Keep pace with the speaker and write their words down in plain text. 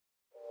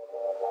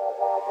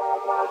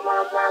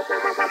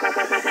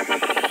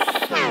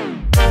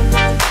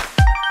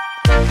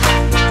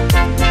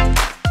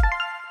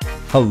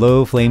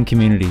Hello Flame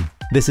community,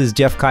 this is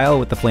Jeff Kyle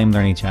with the Flame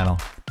Learning Channel.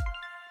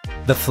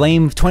 The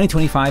Flame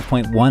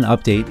 2025.1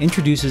 update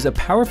introduces a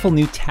powerful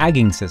new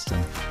tagging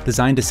system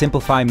designed to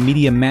simplify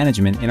media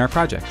management in our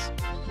projects.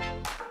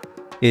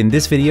 In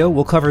this video,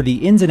 we'll cover the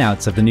ins and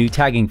outs of the new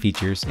tagging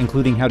features,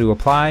 including how to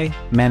apply,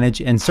 manage,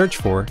 and search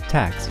for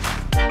tags.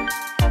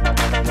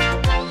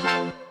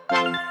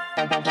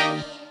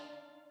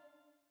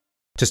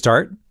 To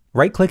start,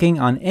 right-clicking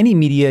on any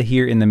media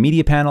here in the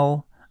Media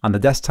panel, on the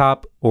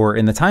desktop, or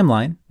in the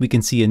timeline, we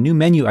can see a new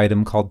menu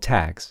item called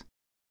Tags.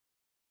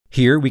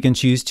 Here, we can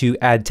choose to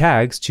add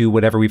tags to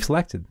whatever we've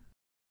selected.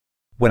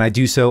 When I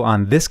do so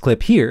on this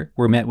clip here,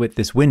 we're met with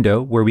this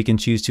window where we can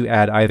choose to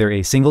add either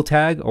a single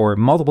tag or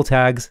multiple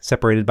tags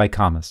separated by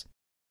commas.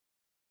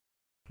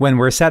 When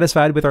we're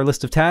satisfied with our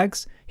list of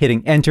tags,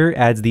 hitting Enter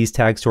adds these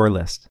tags to our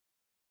list.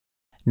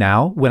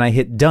 Now, when I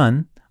hit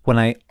Done, when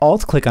I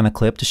Alt-click on a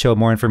clip to show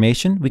more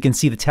information, we can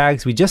see the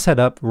tags we just set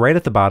up right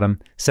at the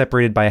bottom,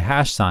 separated by a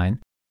hash sign,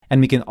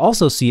 and we can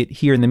also see it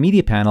here in the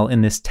Media panel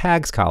in this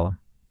Tags column.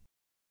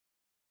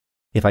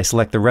 If I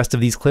select the rest of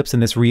these clips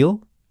in this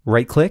reel,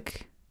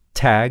 right-click,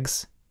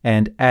 Tags,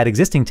 and Add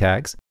Existing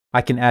Tags,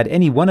 I can add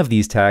any one of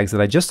these tags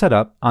that I just set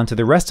up onto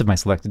the rest of my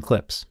selected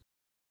clips.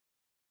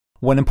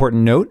 One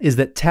important note is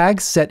that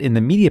tags set in the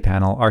Media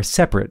panel are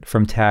separate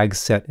from tags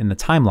set in the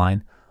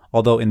timeline,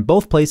 although in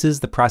both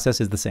places the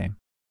process is the same.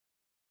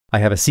 I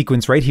have a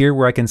sequence right here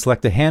where I can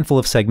select a handful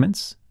of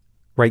segments,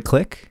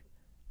 right-click,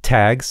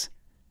 Tags,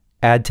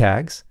 Add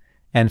Tags,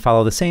 and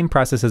follow the same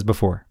process as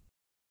before.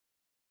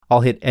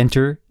 I'll hit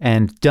Enter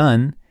and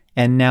Done,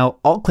 and now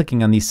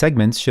Alt-clicking on these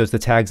segments shows the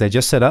tags I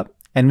just set up,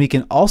 and we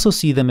can also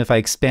see them if I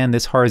expand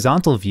this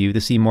horizontal view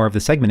to see more of the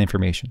segment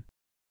information.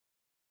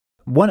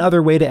 One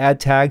other way to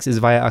add tags is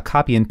via a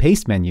Copy and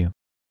Paste menu.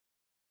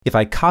 If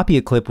I copy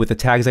a clip with the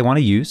tags I want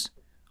to use,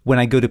 when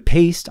I go to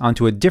paste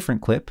onto a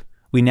different clip,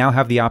 we now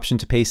have the option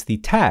to paste the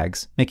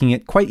tags, making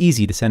it quite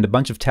easy to send a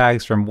bunch of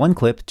tags from one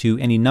clip to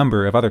any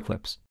number of other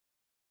clips.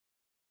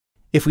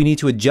 If we need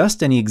to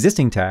adjust any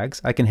existing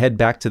tags, I can head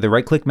back to the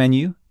right-click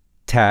menu,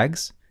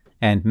 Tags,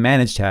 and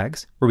Manage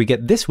Tags, where we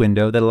get this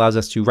window that allows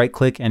us to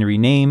right-click and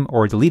rename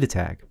or delete a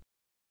tag.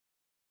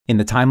 In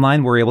the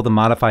timeline, we're able to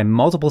modify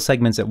multiple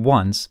segments at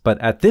once, but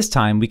at this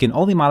time, we can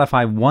only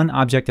modify one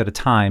object at a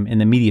time in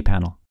the Media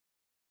panel.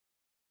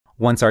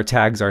 Once our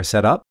tags are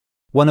set up,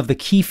 one of the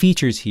key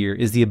features here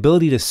is the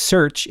ability to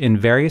search in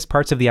various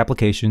parts of the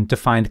application to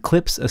find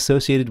clips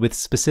associated with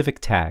specific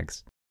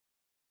tags.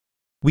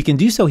 We can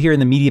do so here in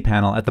the Media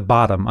panel at the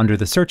bottom under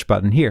the Search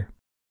button here.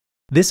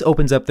 This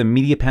opens up the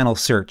Media panel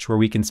search where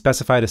we can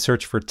specify to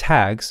search for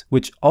tags,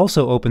 which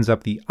also opens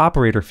up the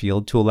operator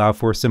field to allow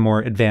for some more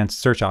advanced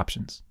search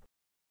options.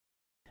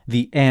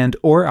 The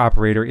AND/OR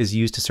operator is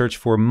used to search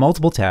for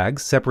multiple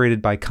tags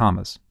separated by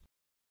commas.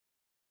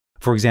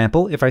 For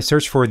example, if I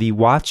search for the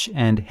watch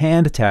and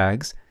hand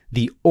tags,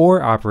 the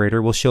OR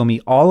operator will show me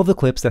all of the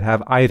clips that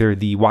have either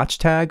the watch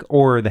tag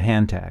or the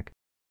hand tag.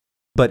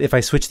 But if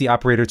I switch the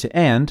operator to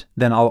AND,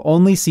 then I'll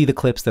only see the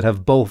clips that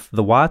have both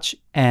the watch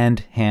and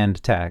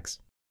hand tags.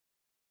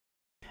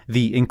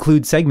 The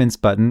Include Segments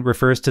button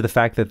refers to the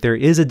fact that there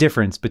is a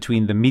difference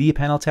between the Media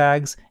panel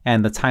tags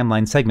and the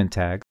timeline segment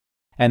tags,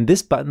 and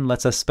this button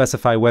lets us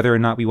specify whether or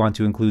not we want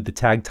to include the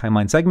tag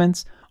timeline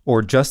segments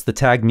or just the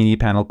tag Media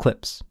panel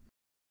clips.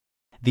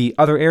 The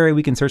other area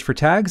we can search for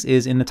tags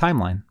is in the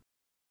timeline.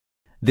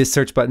 This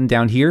search button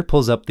down here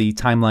pulls up the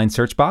timeline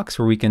search box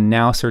where we can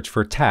now search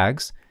for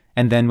tags,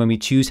 and then when we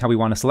choose how we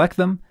want to select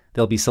them,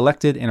 they'll be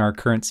selected in our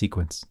current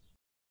sequence.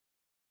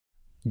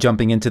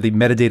 Jumping into the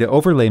Metadata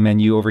Overlay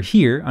menu over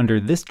here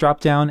under this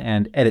dropdown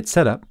and Edit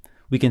Setup,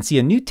 we can see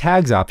a new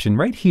Tags option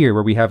right here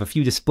where we have a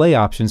few display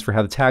options for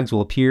how the tags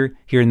will appear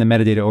here in the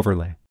Metadata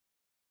Overlay.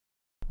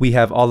 We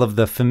have all of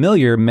the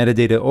familiar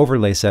metadata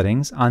overlay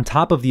settings on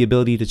top of the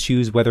ability to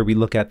choose whether we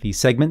look at the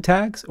segment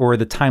tags or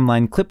the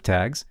timeline clip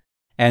tags,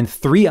 and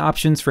 3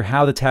 options for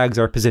how the tags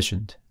are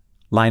positioned: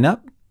 line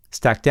up,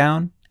 stack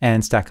down,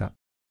 and stack up.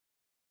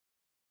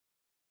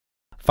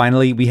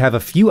 Finally, we have a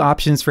few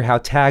options for how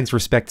tags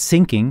respect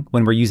syncing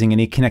when we're using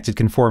any connected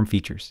conform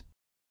features.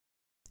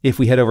 If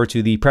we head over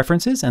to the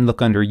Preferences and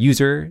look under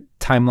User,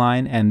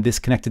 Timeline, and this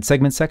Connected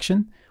Segment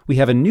section, we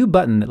have a new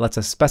button that lets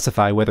us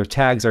specify whether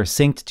tags are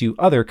synced to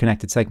other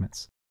connected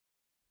segments.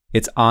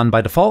 It's on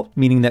by default,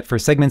 meaning that for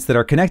segments that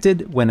are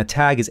connected, when a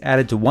tag is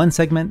added to one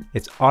segment,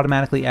 it's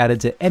automatically added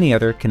to any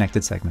other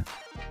connected segment.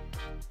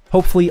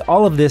 Hopefully,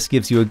 all of this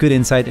gives you a good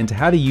insight into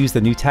how to use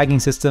the new tagging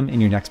system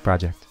in your next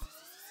project.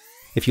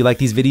 If you like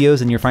these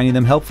videos and you're finding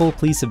them helpful,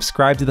 please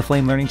subscribe to the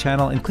Flame Learning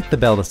channel and click the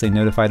bell to stay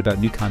notified about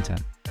new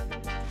content.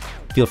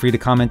 Feel free to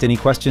comment any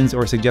questions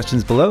or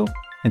suggestions below.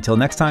 Until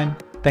next time,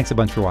 thanks a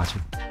bunch for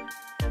watching.